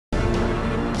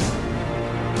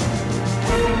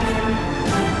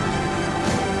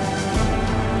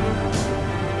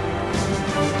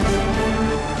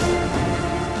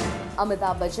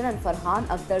Amitabh Bachchan and Farhan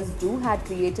AKhtars duo had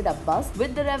created a buzz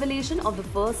with the revelation of the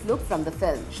first look from the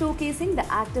film, showcasing the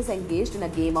actors engaged in a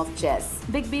game of chess.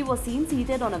 Big B was seen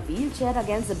seated on a wheelchair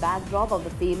against the backdrop of the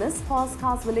famous horse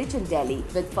cars village in Delhi,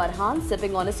 with Farhan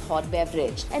sipping on his hot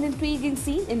beverage. An intriguing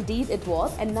scene indeed it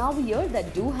was, and now we hear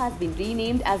that duo has been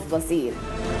renamed as Wazir.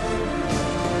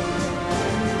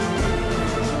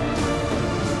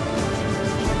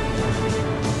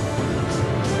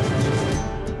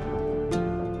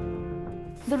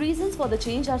 The reasons for the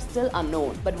change are still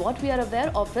unknown, but what we are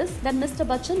aware of is that Mr.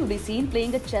 Bachchan will be seen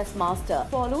playing a chess master,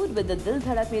 followed with the Dil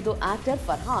Dhadak Mein Do actor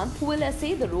Farhan, who will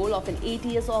essay the role of an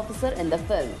ATS officer in the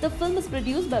film. The film is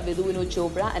produced by Vidhu Vinod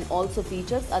Chopra and also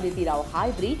features Aditi Rao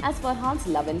Hydari as Farhan's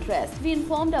love interest. We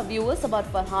informed our viewers about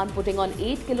Farhan putting on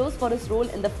 8 kilos for his role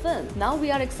in the film. Now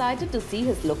we are excited to see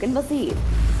his look in Wazir.